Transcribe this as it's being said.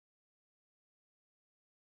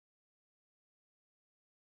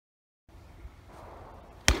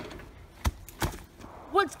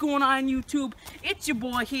What's going on YouTube? It's your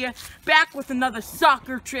boy here, back with another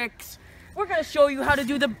soccer tricks. We're gonna show you how to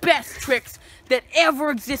do the best tricks that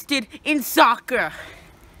ever existed in soccer.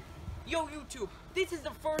 Yo YouTube, this is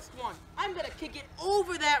the first one. I'm gonna kick it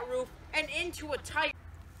over that roof and into a tire.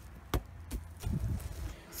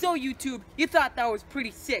 So YouTube, you thought that was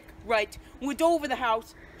pretty sick, right? Went over the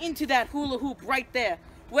house, into that hula hoop right there.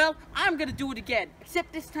 Well, I'm gonna do it again,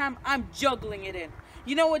 except this time I'm juggling it in.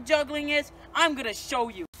 You know what juggling is? I'm gonna show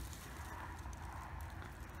you.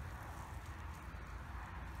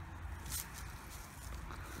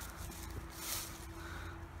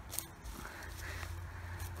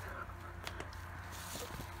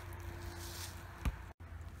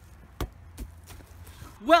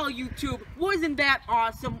 Well, YouTube, wasn't that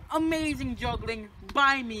awesome? Amazing juggling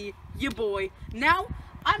by me, your boy. Now,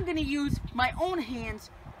 I'm gonna use my own hands,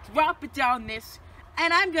 drop it down this,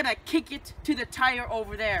 and I'm gonna kick it to the tire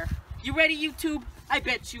over there. You ready, YouTube? I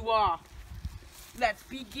bet you are. Let's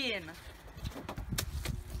begin.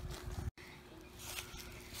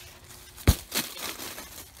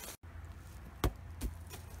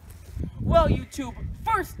 Well, YouTube,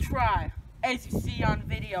 first try, as you see on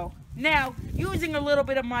video. Now, using a little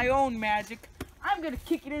bit of my own magic, I'm gonna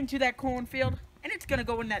kick it into that cornfield, and it's gonna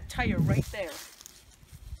go in that tire right there.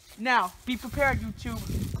 Now, be prepared, YouTube.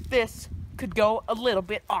 This could go a little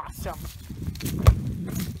bit awesome.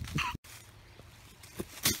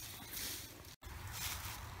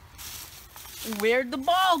 Where'd the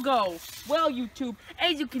ball go? Well, YouTube,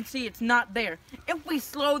 as you can see, it's not there. If we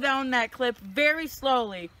slow down that clip very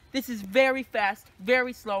slowly, this is very fast,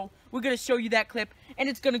 very slow. We're gonna show you that clip, and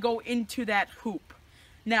it's gonna go into that hoop.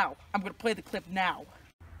 Now, I'm gonna play the clip now.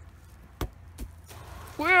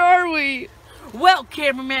 Where are we? Well,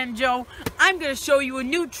 cameraman Joe, I'm gonna show you a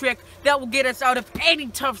new trick that will get us out of any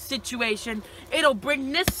tough situation. It'll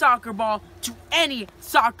bring this soccer ball to any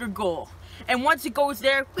soccer goal. And once it goes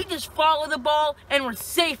there, we just follow the ball and we're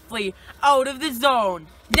safely out of the zone.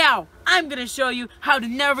 Now, I'm gonna show you how to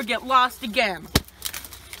never get lost again.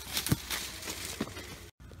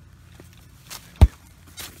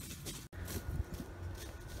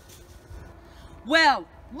 Well,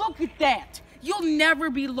 look at that. You'll never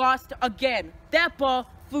be lost again. That ball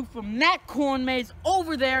flew from that corn maze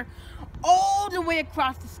over there, all the way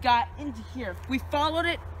across the sky into here. We followed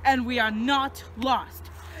it, and we are not lost.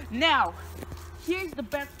 Now, here's the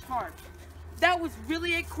best part. That was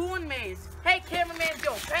really a corn maze. Hey, cameraman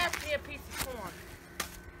Joe, pass me a piece of corn.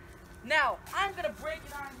 Now, I'm gonna break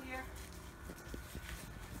it on here.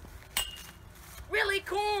 Really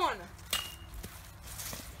corn.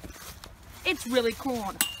 It's really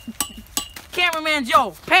corn. Cameraman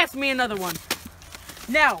Joe, pass me another one.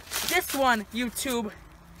 Now, this one, YouTube,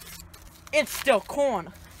 it's still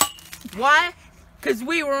corn. Why? Because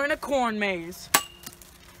we were in a corn maze.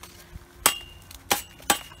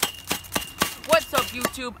 What's up,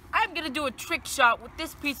 YouTube? I'm gonna do a trick shot with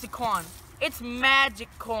this piece of corn. It's magic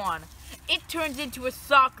corn. It turns into a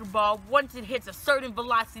soccer ball once it hits a certain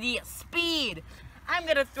velocity of speed. I'm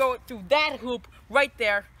gonna throw it through that hoop right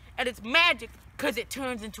there, and it's magic because it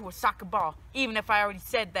turns into a soccer ball, even if I already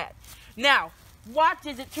said that. Now, watch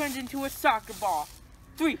as it turns into a soccer ball.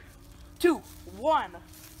 3, 2, 1.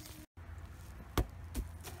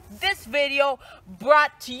 This video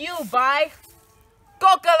brought to you by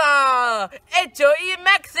Coca-Cola, hecho en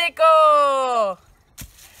Mexico,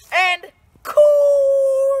 and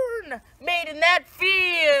corn, made in that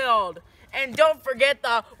field. And don't forget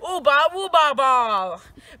the Ooba Wooba ball,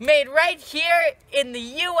 made right here in the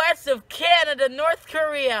US of Canada, North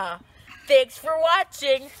Korea. Thanks for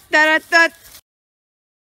watching.